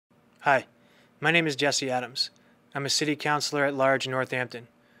Hi, my name is Jesse Adams. I'm a city councilor at large in Northampton.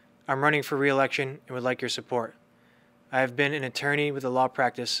 I'm running for re-election and would like your support. I have been an attorney with a law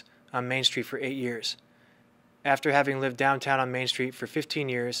practice on Main Street for 8 years. After having lived downtown on Main Street for 15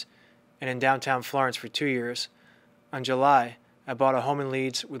 years and in downtown Florence for 2 years, on July, I bought a home in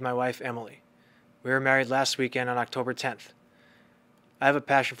Leeds with my wife Emily. We were married last weekend on October 10th. I have a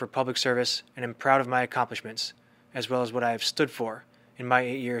passion for public service and am proud of my accomplishments, as well as what I have stood for in my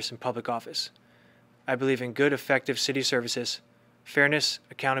 8 years in public office. I believe in good, effective city services, fairness,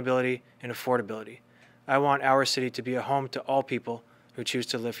 accountability, and affordability. I want our city to be a home to all people who choose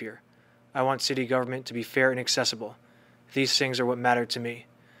to live here. I want city government to be fair and accessible. These things are what matter to me.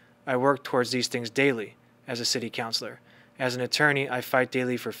 I work towards these things daily as a city councilor. As an attorney, I fight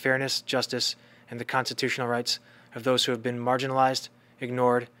daily for fairness, justice, and the constitutional rights of those who have been marginalized,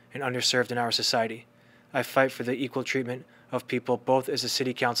 ignored, and underserved in our society. I fight for the equal treatment of people both as a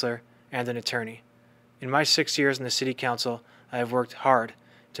city councilor and an attorney. In my 6 years in the city council, I have worked hard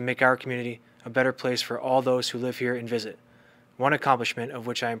to make our community a better place for all those who live here and visit. One accomplishment of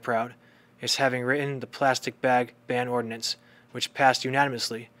which I am proud is having written the plastic bag ban ordinance, which passed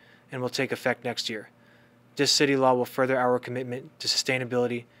unanimously and will take effect next year. This city law will further our commitment to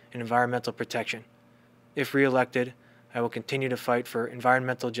sustainability and environmental protection. If re-elected, I will continue to fight for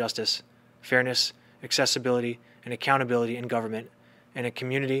environmental justice, fairness, accessibility, and accountability in government, and a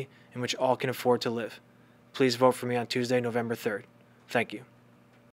community in which all can afford to live. Please vote for me on Tuesday, November 3rd. Thank you.